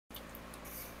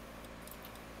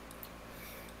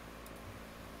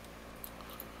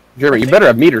Jeremy, you better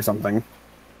have meat or something.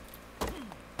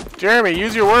 Jeremy,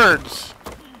 use your words.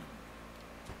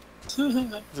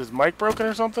 Is his mic broken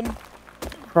or something?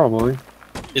 Probably.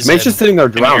 Mate's just sitting there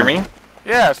drowning. Can you hear me?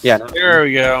 Yes. Yeah. There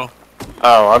we go.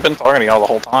 Oh, I've been talking to y'all the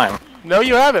whole time. No,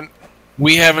 you haven't.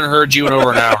 We haven't heard you in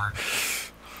over an hour.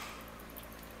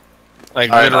 Like,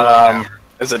 Alright, literally an hour.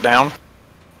 is it down?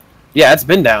 Yeah, it's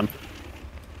been down.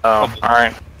 Oh,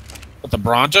 alright. With the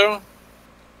Bronto?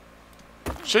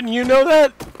 Shouldn't you know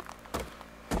that?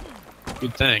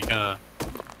 Good thing, huh?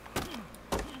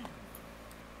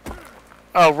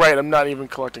 Oh, right. I'm not even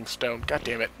collecting stone. God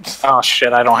damn it. Oh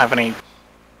shit, I don't have any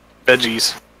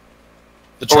veggies.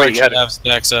 The truck should have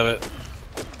stacks of it.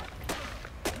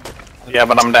 Yeah,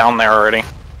 but I'm down there already.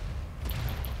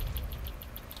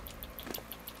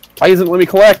 Why isn't it let me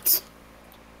collect?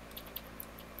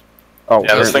 Oh,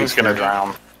 yeah, this thing's gonna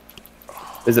drown.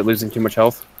 Is it losing too much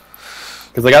health?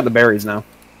 Because I got the berries now.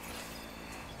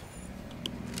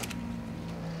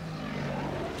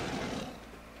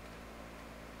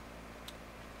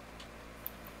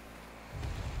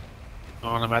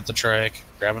 Oh, and I'm at the track,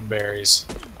 grabbing berries.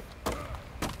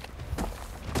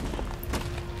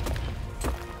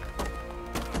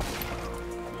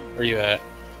 Where you at?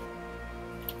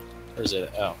 Where's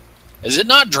it? Oh. Is it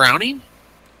not drowning?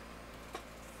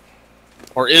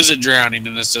 Or is it drowning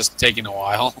and it's just taking a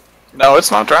while? No, it's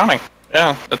not drowning.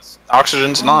 Yeah, it's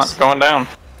oxygen's not going down.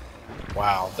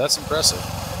 Wow, that's impressive.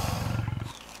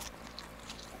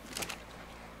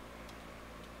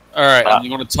 Alright, I'm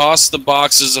going to toss the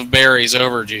boxes of berries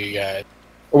over to you guys.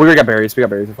 Oh, we got berries. We got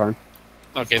berries. We're fine.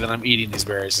 Okay, then I'm eating these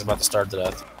berries. I'm about to starve to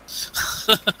death.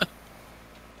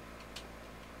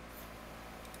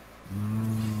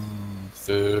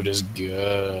 Food is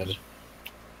good.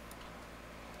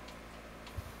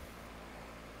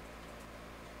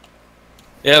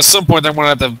 Yeah, at some point I'm gonna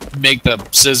have to make the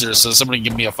scissors so somebody can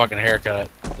give me a fucking haircut.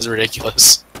 It's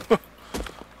ridiculous.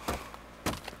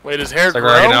 Wait, his hair grow?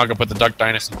 Right now I can put the Duck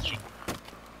Dynasty.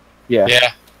 Yeah.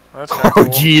 Yeah. That's Oh, cool.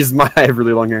 jeez, I have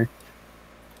really long hair.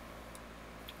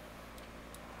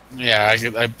 Yeah,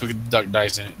 I put Duck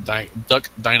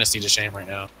Dynasty to shame right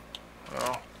now.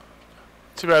 Oh.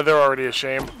 Too bad they're already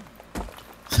ashamed.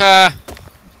 Ha!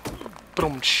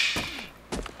 Boom.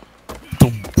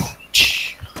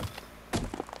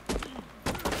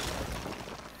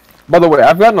 By the way,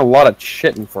 I've gotten a lot of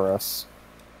shitting for us.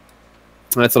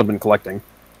 That's what I've been collecting.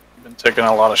 Been taking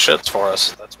a lot of shits for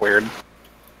us. That's weird.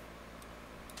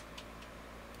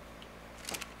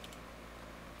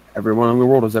 Everyone in the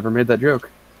world has ever made that joke.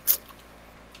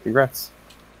 Congrats.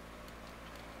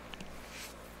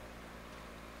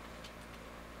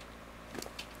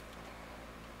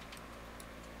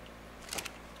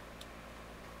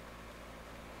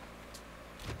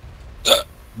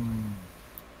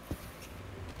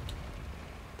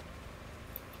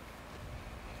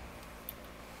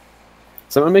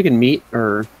 Someone making meat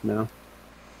or no?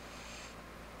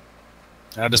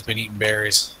 I've just been eating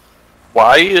berries.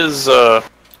 Why is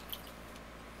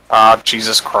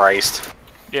Jesus Christ.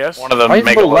 Yes. One of them. Why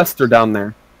is Lester down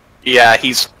there? Yeah,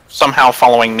 he's somehow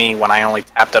following me when I only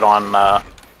tapped it on the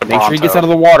Make sure he gets Bronto. out of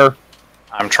the water.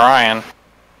 I'm trying.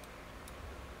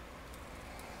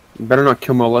 You better not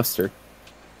kill Molester.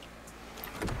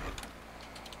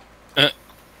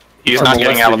 He's Or not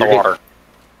getting out of the Molester, water.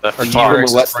 The Or fuck?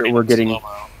 Molester, we're getting...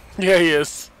 Yeah, he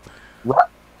is. Right.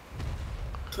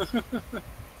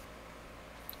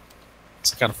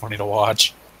 It's kind of funny to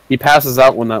watch. He passes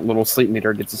out when that little sleep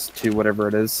meter gets us to whatever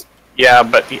it is. Yeah,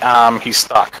 but he's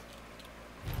stuck.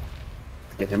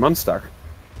 Get him unstuck.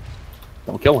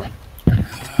 Don't kill him.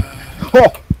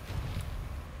 Oh!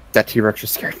 That T-Rex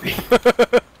just scared me.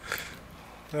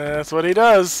 That's what he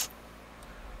does.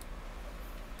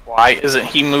 Why isn't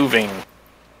he moving?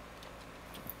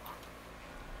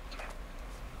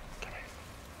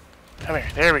 Come here.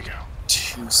 There we go.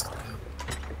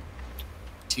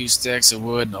 Two stacks of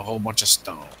wood and a whole bunch of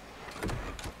stone.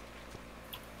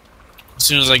 As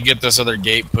soon as I get this other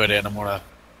gate put in, I'm gonna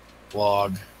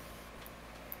log.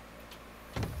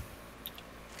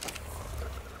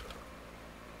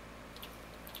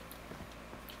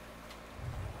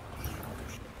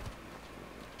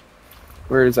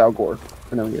 Where is Al Gore?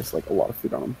 I know he has like a lot of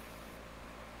food on him.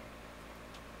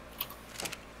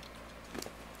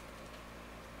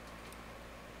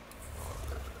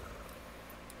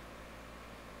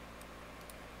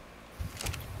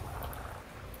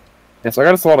 Yeah, so I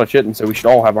got us a lot of shit, and so we should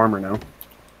all have armor now.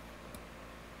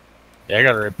 Yeah, I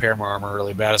gotta repair my armor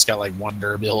really bad. It's got like 1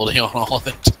 durability on all of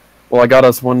it. Well, I got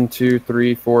us 1, 2,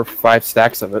 3, 4, 5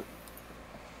 stacks of it.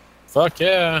 Fuck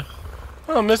yeah.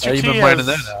 Oh, Mr. How you T been has... finding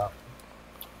that out?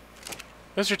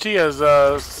 Mr. T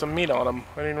has some meat on him.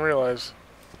 I didn't realize.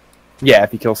 Yeah,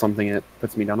 if you kill something, it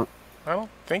puts meat on it. I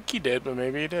don't think he did, but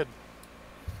maybe he did.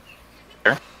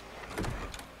 Sure.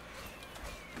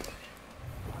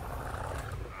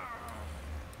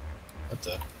 What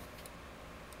the?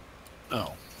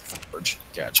 Oh, George.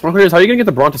 Gotcha. Well, here's how are you gonna get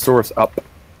the Brontosaurus up?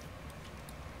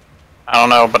 I don't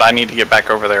know, but I need to get back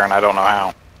over there, and I don't know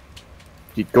how.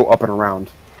 You go up and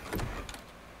around.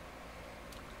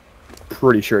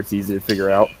 Pretty sure it's easy to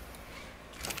figure out.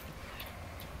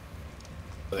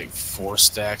 I think 4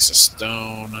 stacks of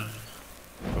stone.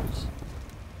 Oops.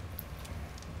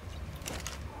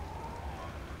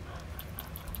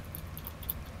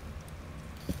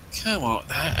 Come on.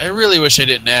 I really wish I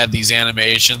didn't add these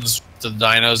animations to the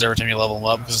dinos every time you level them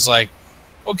up, because it's like,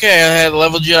 okay, I had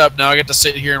leveled you up, now I get to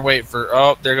sit here and wait for,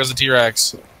 oh, there goes the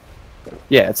T-Rex.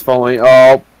 Yeah, it's following.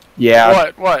 Oh,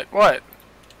 yeah. What?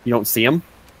 You don't see him?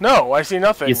 No, I see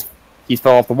nothing. He's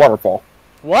fell off the waterfall.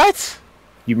 What?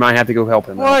 You might have to go help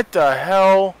him. What the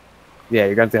hell? Yeah,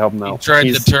 you're gonna have to help him He out. tried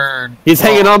to turn. He's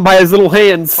hanging on by his little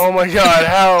hands. Oh my god,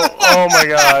 how? Oh my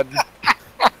god.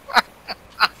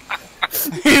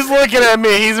 He's looking at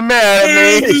me. He's mad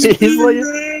at me. He's like,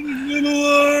 Little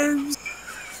arms.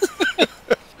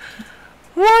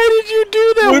 Why did you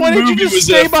do that? What Why did you movie just was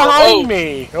stay that from? behind Oh.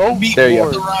 me? Oh, Meet There you go.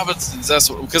 Lord. the Robinsons. That's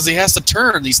what, because he has to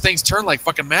turn. These things turn like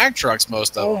fucking mag trucks,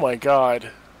 most of Oh them. my god.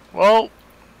 Well,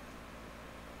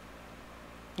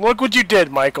 look what you did,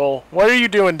 Michael. What are you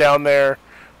doing down there?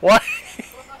 Why?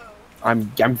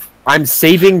 I'm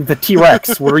saving the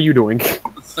T-Rex. What are you doing?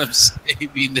 I'm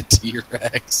saving the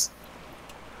T-Rex.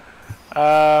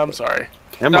 I'm sorry.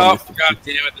 Come No, on. god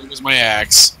damn it! There was my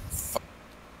axe.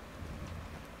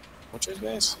 What's yours,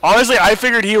 guys? Honestly, I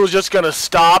figured he was just gonna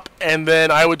stop, and then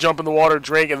I would jump in the water,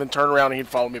 drink, and then turn around and he'd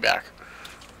follow me back.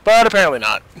 But apparently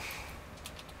not.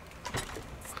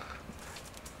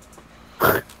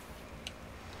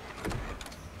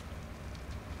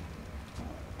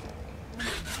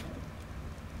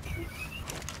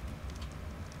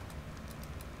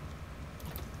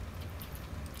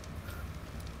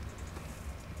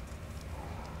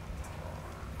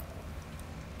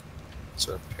 Let's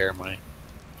repair my.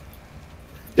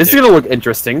 This is gonna look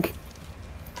interesting.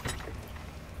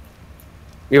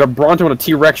 We have a Bronto and a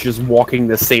T-Rex just walking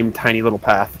the same tiny little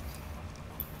path.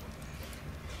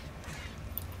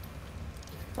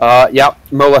 Yeah,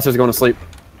 Molester's going to sleep.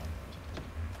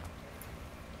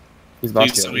 He's about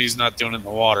Please to. tell me he's not doing it in the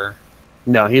water.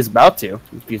 No, he's about to.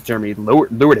 Because Jeremy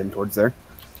lured him towards there.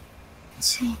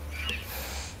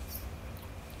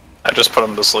 I just put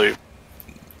him to sleep.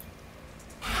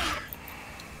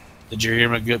 Did you hear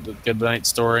my good night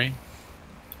story?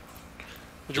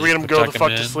 Did you read him go the Tuck him fuck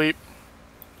to in. sleep?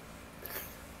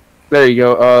 There you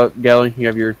go. Gally, you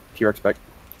have your T-Rex back.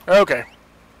 Okay.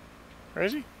 Where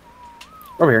is he?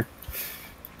 Over here.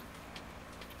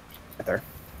 Right there.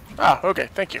 Ah, okay.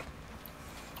 Thank you.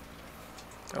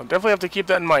 I'll definitely have to keep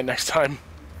that in mind next time.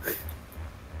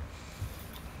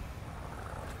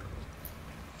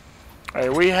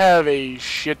 Alright, we have a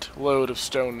shitload of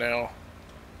stone now.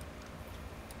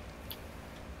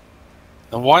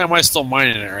 And why am I still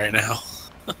mining it right now?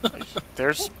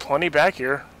 There's plenty back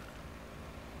here.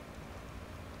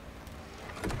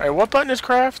 Alright, what button is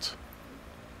craft?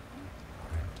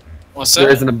 What's that?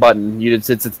 There isn't a button. It's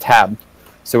a tab.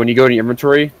 So when you go to your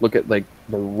inventory, look at like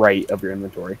the right of your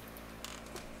inventory.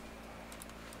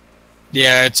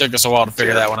 Yeah, it took us a while to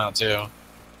figure that one out too.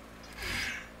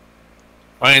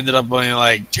 I ended up being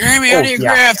like, Jeremy, how do you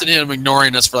craft? And him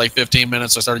ignoring us for like 15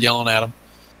 minutes, so I started yelling at him.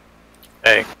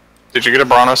 Hey, did you get a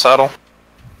Bronto saddle?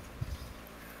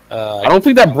 I don't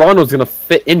think that Bronto's gonna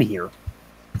fit in here.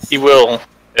 He will,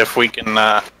 if we can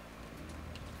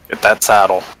get that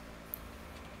saddle.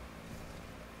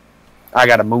 I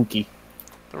got a monkey.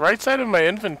 The right side of my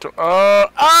inventory.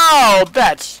 Oh,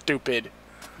 that's stupid.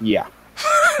 Yeah.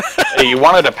 Hey, you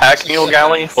wanted a pack mule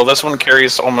galley? Well, this one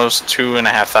carries almost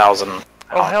 2,500.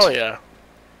 Oh, hell yeah.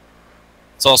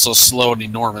 It's also slow and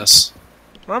enormous.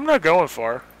 I'm not going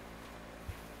far.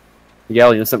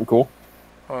 Gally, you know something cool?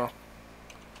 Oh,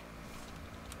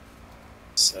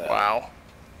 So, wow.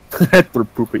 I threw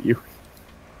poop at you.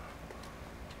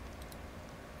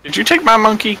 Did you take my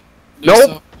monkey?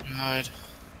 Nope. God.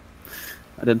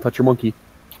 I didn't touch your monkey.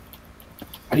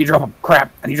 I need to drop him.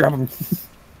 Crap. I need to drop him.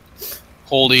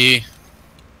 Hold E.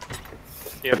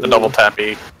 You have the double tap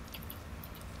E.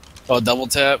 Oh, double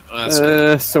tap? Oh, that's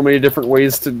good. So many different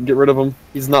ways to get rid of him.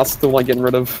 He's not still not getting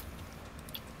rid of.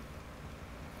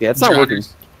 Yeah, it's not Drown working.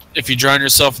 If you drown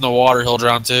yourself in the water, he'll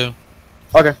drown too.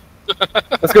 Okay.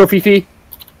 Let's go, Fifi.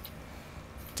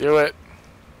 Do it.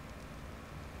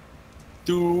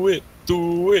 Do it.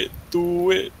 Do it.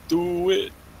 Do it. Do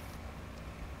it.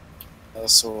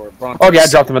 So Okay, I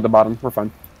dropped him at the bottom. We're fine.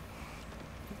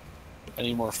 I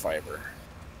need more fiber.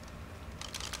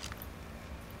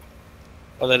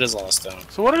 Oh, that is a lot of stone.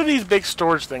 So what are these big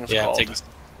storage things Yeah, called? take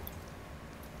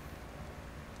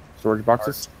Storage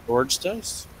boxes? storage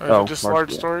does? Or is it just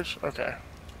large storage? Okay.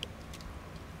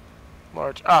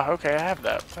 Large. Ah, okay, I have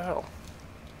that. What the hell?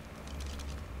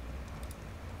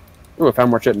 Ooh, I found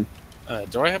more chitin.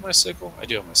 Do I have my sickle? I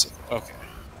do have my sickle. Okay.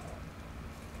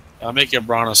 I'll make you a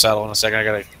Bronto saddle in a second. I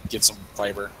gotta get some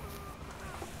fiber.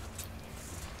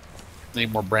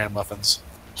 Need more bran muffins.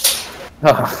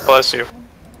 Bless you.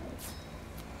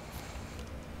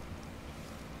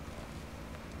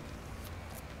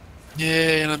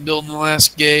 Yay, and I'm building the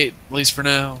last gate, at least for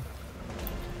now.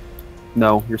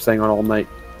 No, you're staying on all night.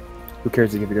 Who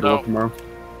cares if you go to work tomorrow?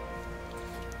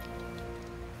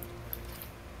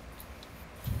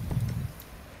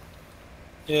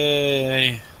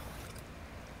 Yay.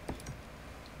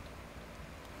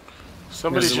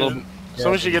 Somebody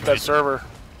should get that server.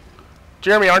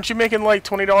 Jeremy, aren't you making like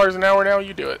 $20 an hour now?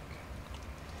 You do it.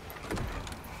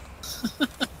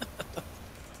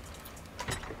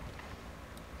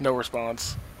 No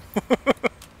response.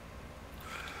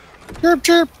 Chirp,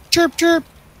 chirp, chirp, chirp.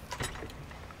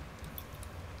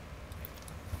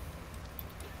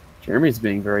 Jeremy's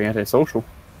being very antisocial.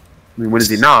 I mean, when is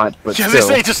he not? But Yeah, still.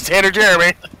 this ain't just standard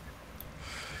Jeremy.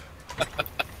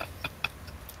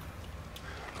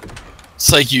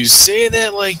 It's like you say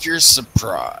that like you're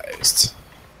surprised.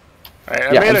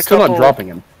 Right, Yeah, I'm still not dropping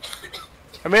him.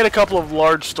 I made a couple of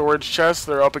large storage chests.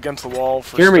 They're up against the wall.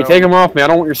 For Jeremy, stone. take him off me. I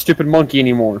don't want your stupid monkey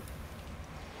anymore.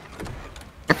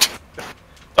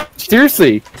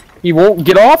 Seriously, he won't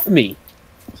get off me.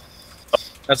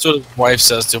 That's what his wife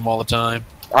says to him all the time.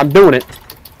 I'm doing it.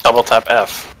 Double tap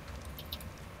F.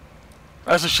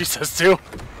 That's what she says too.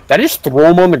 Did I just throw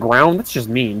him on the ground? That's just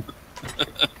mean.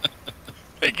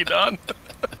 Thank you, Don.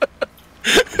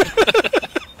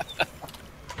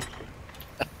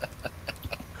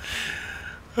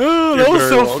 Oh, that was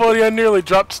so funny. I nearly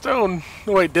dropped stone.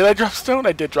 Wait, did I drop stone?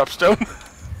 I did drop stone.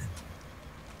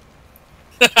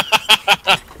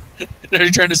 Are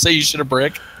you trying to say you should have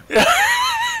brick? Yeah.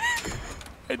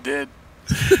 I did.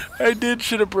 I did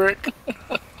shit a brick.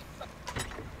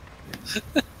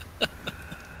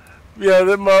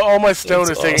 Yeah, all my stone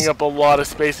is taking up a lot of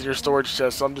space in your storage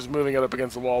chest, so I'm just moving it up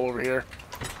against the wall over here.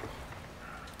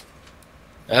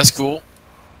 That's cool.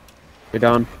 Hey,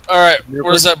 Don. Alright,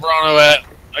 where's that Bronto at?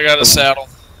 I got a saddle.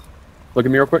 Look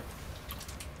at me real quick.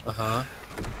 Uh-huh.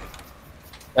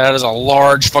 That is a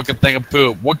large fucking thing of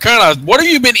poop. What have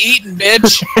you been eating,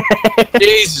 bitch?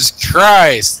 Jesus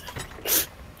Christ.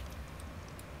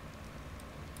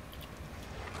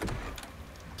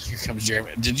 Here comes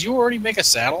Jeremy. Did you already make a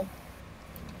saddle?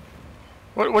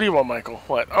 What do you want, Michael?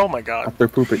 What? Oh my god. I threw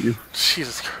poop at you.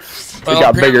 Jesus Christ. Well, it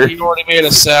got bigger. You already made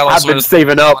a saddle. I've been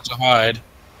saving up. A bunch of hide.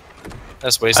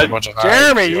 That's wasting a bunch of hide.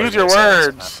 Jeremy, use your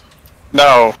words.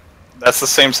 No, that's the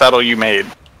same saddle you made.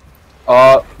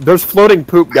 There's floating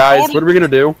poop, guys. What are we gonna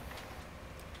do?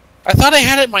 I thought I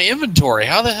had it in my inventory.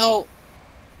 How the hell?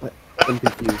 I'm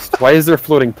confused. Why is there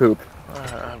floating poop?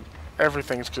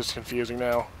 Everything's just confusing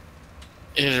now.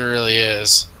 It really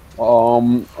is.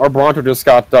 Our Bronto just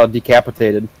got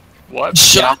decapitated. What?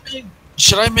 Should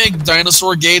I make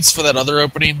dinosaur gates for that other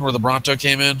opening where the Bronto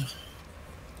came in?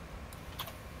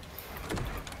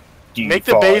 Make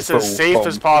the base as safe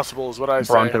as possible is what I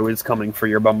say. Bronto is coming for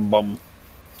your bum bum.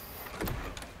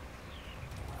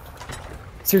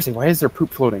 Seriously, why is there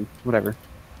poop floating? Whatever.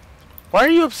 Why are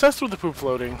you obsessed with the poop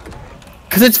floating?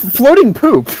 Because it's floating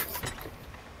poop.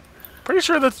 Pretty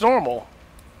sure that's normal.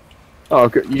 Oh,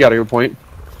 okay. You got a good point.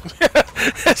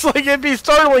 It's like it'd be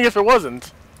startling if it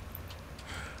wasn't.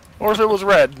 Or if it was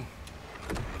red.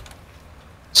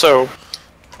 So,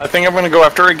 I think I'm going to go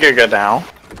after a Giga now.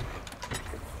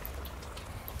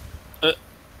 You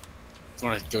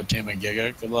want to go tame a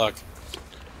Giga? Good luck.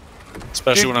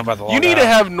 Especially when I'm about to log You need out. to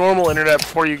have normal internet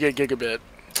before you get gigabit.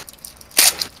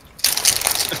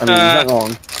 I mean, he's not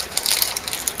wrong.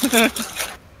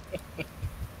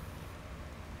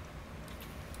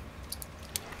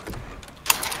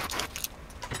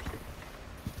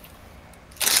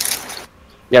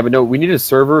 Yeah, but no, we need a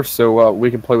server so we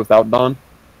can play without Don,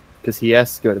 because he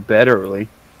has to go to bed early.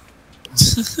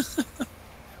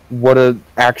 What a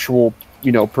actual,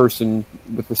 person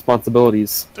with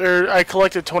responsibilities. I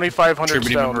collected 2,500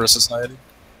 Contributing stone. member of society.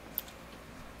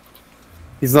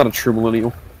 He's not a true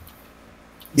millennial.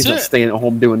 He's not That's it. staying at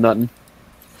home doing nothing.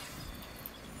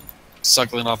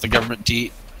 Suckling off the government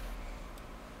teat.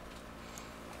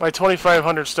 My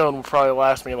 2,500 stone will probably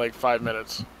last me like 5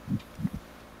 minutes.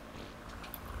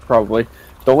 Probably.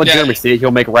 Don't let Jeremy see it.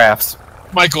 He'll make rafts.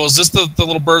 Michael, is this the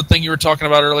little bird thing you were talking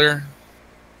about earlier?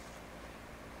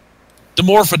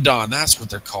 Dimorphodon, that's what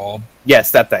they're called.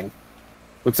 Yes, that thing.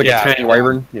 Looks like a tiny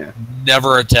wyvern. Yeah.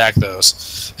 Never attack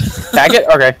those. Tag it?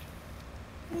 Okay.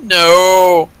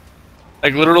 No.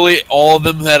 Like, literally, all of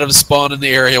them that have spawned in the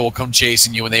area will come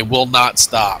chasing you, and they will not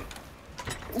stop.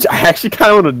 I actually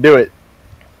kind of want to do it.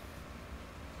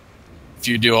 If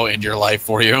you do, I'll end your life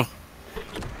for you.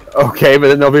 Okay, but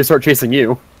then they'll be start chasing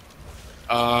you.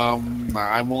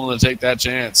 I'm willing to take that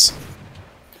chance.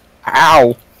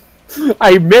 Ow!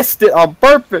 I missed it on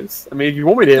purpose! I mean, if you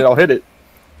want me to hit it, I'll hit it.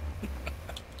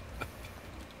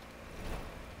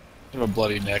 I have a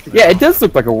bloody neck now. Yeah, it does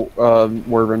look like a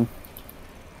wyvern.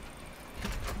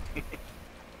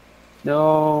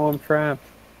 No, I'm trapped.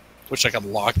 Wish I could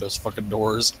lock those fucking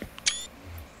doors.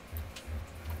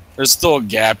 There's still a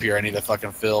gap here I need to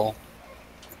fucking fill.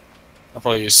 I'll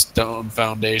probably use stone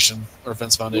foundation or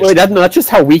fence foundation. Wait, that's just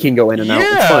how we can go in and out.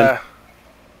 It's fun.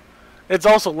 It's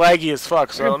also laggy as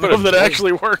fuck, so I don't know if that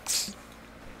actually works.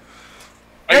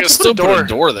 I can still put a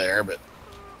door there, but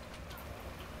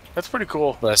that's pretty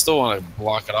cool. But I still want to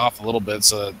block it off a little bit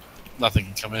so that nothing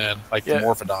can come in, like the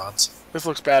Morphodons. This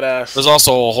looks badass. There's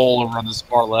also a hole over on this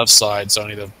far left side, so I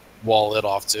need to wall it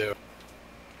off too.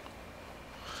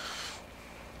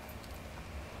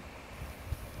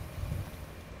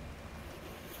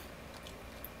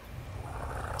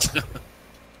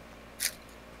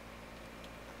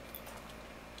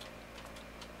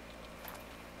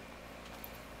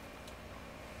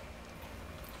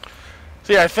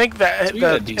 See, I think that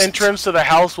the entrance to the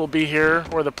house will be here,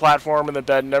 where the platform and the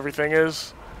bed and everything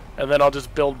is, and then I'll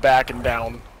just build back and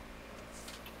down.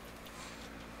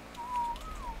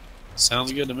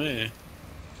 Sounds good to me.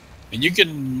 And you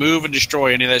can move and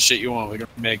destroy any of that shit you want. We can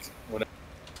make whatever.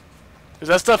 Does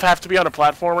that stuff have to be on a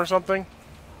platform or something?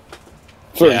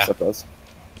 Certain stuff does.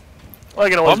 Well, I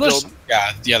can always build.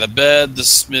 Yeah, the bed, the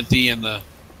smithy, and the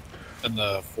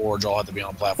forge all have to be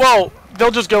on a platform. Well,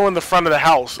 they'll just go in the front of the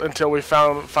house until we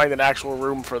find an actual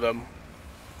room for them.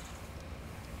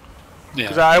 Yeah,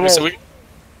 because I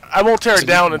won't tear it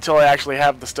down until I actually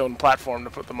have the stone platform to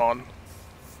put them on.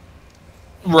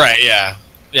 Right, yeah.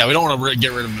 Yeah, we don't want to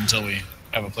get rid of them until we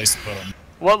have a place to put them.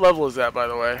 What level is that, by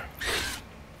the way?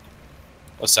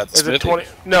 What's that, the Is it 20?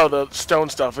 No, the stone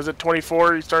stuff. Is it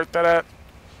 24 you start that at?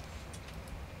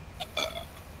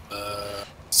 Let's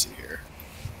see here.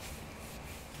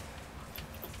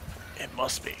 It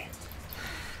must be.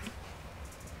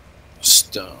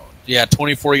 Stone. Yeah,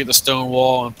 24 you get the stone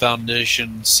wall and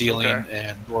foundation, ceiling,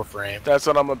 and door frame. That's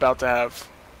what I'm about to have.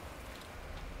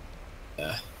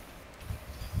 Yeah.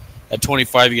 At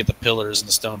 25 you get the pillars and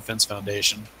the stone fence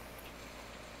foundation.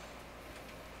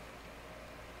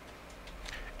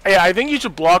 Yeah, I think you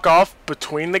should block off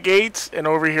between the gates, and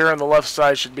over here on the left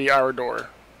side should be our door.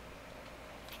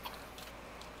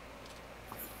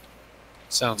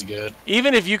 Sounds good.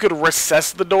 Even if you could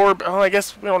recess the door, well, I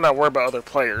guess we don't not worry about other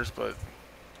players, but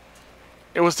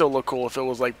it would still look cool if it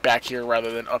was like back here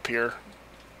rather than up here.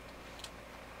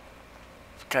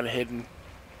 Kind of hidden.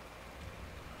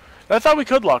 I thought we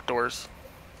could lock doors.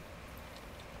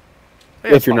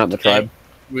 If you're not in the tribe.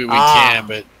 We can,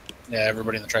 but yeah,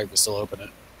 everybody in the tribe can still open it.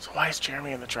 So why is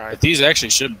Jeremy in the tribe? But these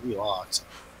actually should be locked.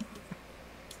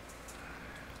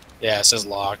 Yeah, it says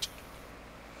locked.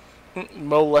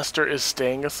 Mo Lester is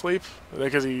staying asleep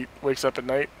because he wakes up at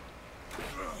night.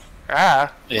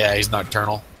 Ah. Yeah, he's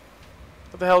nocturnal.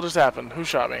 What the hell just happened? Who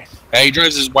shot me? Yeah, he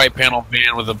drives his white panel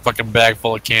van with a fucking bag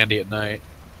full of candy at night.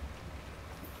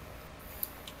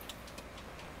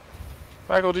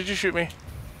 Michael, did you shoot me?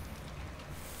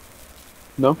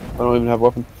 No, I don't even have a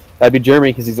weapon. That'd be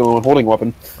Jeremy because he's the only one holding a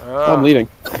weapon. Ah. I'm leaving.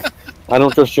 I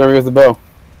don't trust Jeremy with the bow.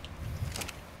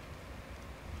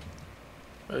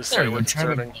 There, we're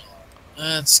trying to...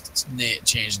 Let's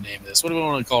change the name of this. What do we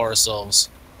want to call ourselves?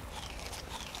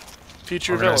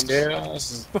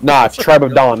 FewTueVillains. Nah, Tribe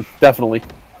of Dawn, definitely.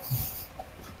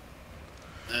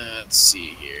 Let's see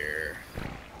here.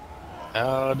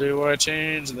 How do I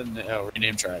change the name? Oh,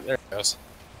 rename tribe. There it goes.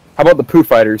 How about the Pooh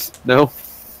Fighters? No?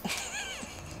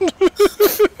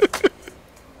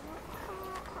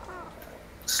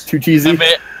 Too cheesy?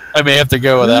 I may have to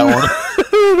go with that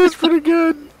one. That's pretty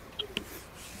good.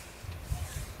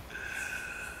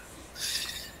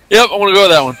 Yep, I want to go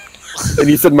with that one. And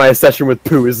you said my session with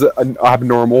Pooh is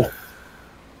abnormal.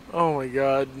 Oh my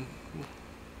god.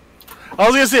 I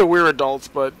was gonna say we're adults,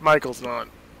 but Michael's not.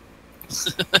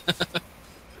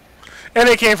 And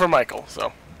it came from Michael,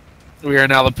 so. We are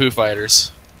now the Pooh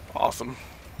Fighters. Awesome.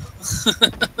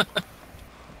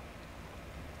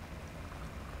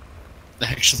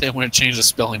 Actually, I'm going to change the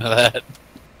spelling of that.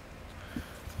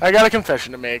 I got a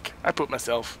confession to make. I pooped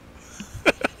myself.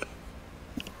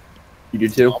 You do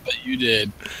too? I'll bet you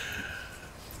did.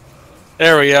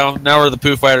 There we go. Now we're the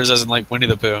Pooh fighters, as in like Winnie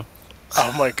the Pooh.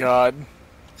 Oh my god.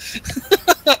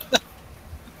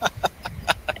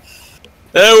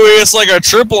 Oh, it's like a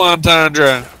triple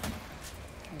entendre.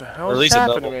 What the hell Or at is least a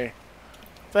happening to double. me?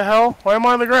 What the hell? Why am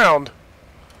I on the ground?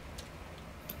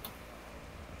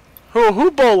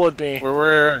 Who bowled me?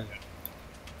 Where?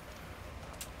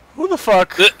 Who the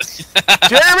fuck?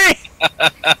 Jeremy!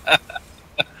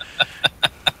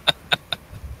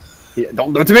 Yeah,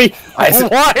 don't do it to me! I said,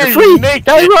 Why you're are free! you naked?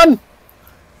 Gally, run!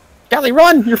 Gally,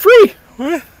 run! You're free!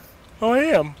 What? Oh, I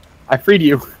am. I freed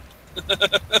you.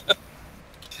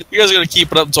 You guys are going to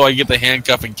keep it up until I get the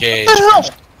handcuffing cage. What the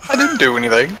hell? I didn't do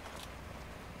anything.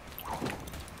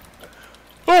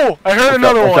 Oh, I heard Watch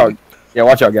another out, watch one. out. Yeah,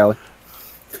 watch out, Gally.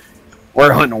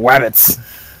 We're hunting wabbits.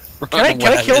 Can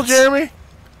I kill Jeremy?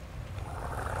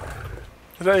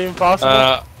 Is that even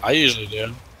possible? I usually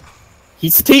do.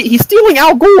 He's stealing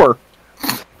Al Gore.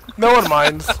 No one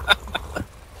minds.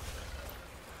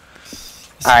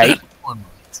 Alright.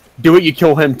 Do it, you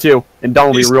kill him too. And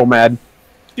Donald will be real mad.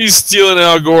 He's stealing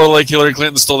Al Gore like Hillary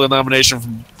Clinton stole the nomination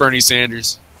from Bernie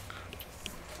Sanders.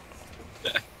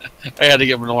 I had to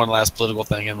give him one last political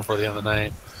thing in before the end of the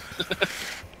night.